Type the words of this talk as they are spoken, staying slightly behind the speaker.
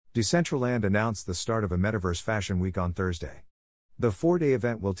Decentraland announced the start of a Metaverse Fashion Week on Thursday. The 4-day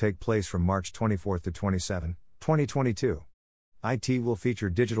event will take place from March 24 to 27, 2022. IT will feature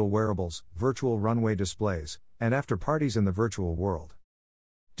digital wearables, virtual runway displays, and after-parties in the virtual world.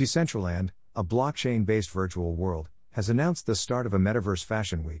 Decentraland, a blockchain-based virtual world, has announced the start of a Metaverse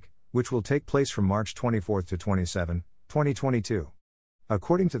Fashion Week, which will take place from March 24 to 27, 2022.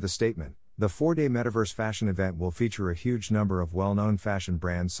 According to the statement, the 4-day Metaverse Fashion event will feature a huge number of well-known fashion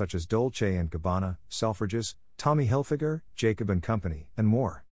brands such as Dolce Gabbana, Selfridges, Tommy Hilfiger, Jacob & Company, and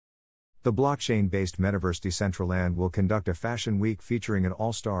more. The blockchain-based Metaverse Decentraland will conduct a fashion week featuring an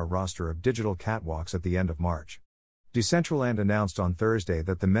all-star roster of digital catwalks at the end of March. Decentraland announced on Thursday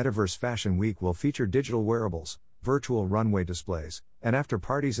that the Metaverse Fashion Week will feature digital wearables, virtual runway displays, and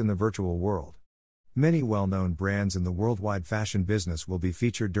after-parties in the virtual world. Many well-known brands in the worldwide fashion business will be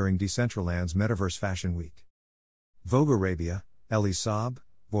featured during Decentraland's Metaverse Fashion Week. Vogue Arabia, Elie Saab,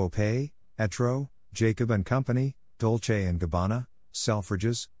 Wopay, Etro, Jacob & Company, Dolce & Gabbana,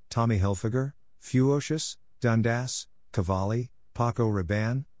 Selfridges, Tommy Hilfiger, Feucheux, Dundas, Cavalli, Paco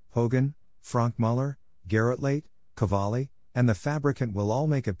Rabanne, Hogan, Franck Muller, Garrett Late, Cavalli, and The Fabricant will all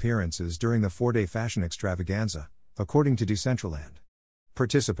make appearances during the 4-day fashion extravaganza, according to Decentraland.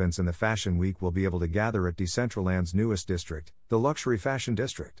 Participants in the Fashion Week will be able to gather at Decentraland's newest district, the Luxury Fashion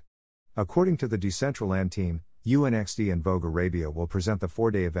District. According to the Decentraland team, UNXD and Vogue Arabia will present the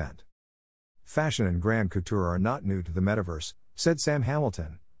 4-day event. Fashion and grand couture are not new to the metaverse, said Sam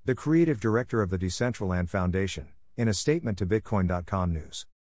Hamilton, the creative director of the Decentraland Foundation, in a statement to Bitcoin.com News.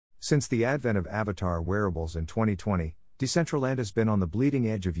 Since the advent of avatar wearables in 2020, Decentraland has been on the bleeding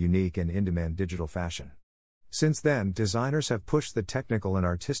edge of unique and in-demand digital fashion. Since then, designers have pushed the technical and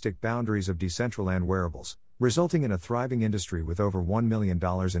artistic boundaries of Decentraland wearables, resulting in a thriving industry with over $1 million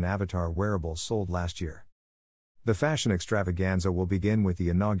in avatar wearables sold last year. The fashion extravaganza will begin with the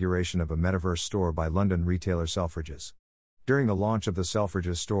inauguration of a metaverse store by London retailer Selfridges. During the launch of the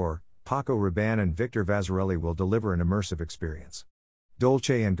Selfridges store, Paco Rabanne and Victor Vasarely will deliver an immersive experience.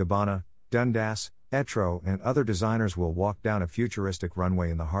 Dolce & Gabbana, Dundas, Etro, and other designers will walk down a futuristic runway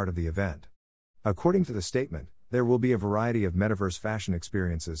in the heart of the event. According to the statement, there will be a variety of metaverse fashion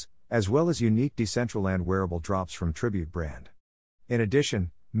experiences, as well as unique Decentraland wearable drops from Tribute brand. In addition,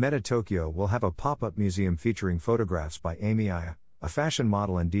 Meta Tokyo will have a pop-up museum featuring photographs by Amy Aya, a fashion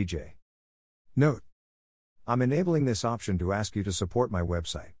model and DJ. Note: I'm enabling this option to ask you to support my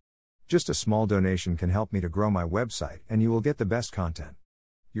website. Just a small donation can help me to grow my website and you will get the best content.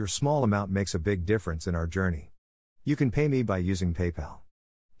 Your small amount makes a big difference in our journey. You can pay me by using PayPal.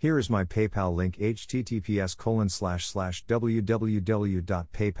 Here is my PayPal link: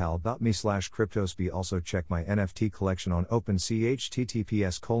 https://www.paypal.me/cryptosby. Also check my NFT collection on OpenSea: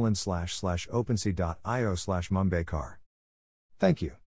 https://opensea.io/mumbekar. Thank you.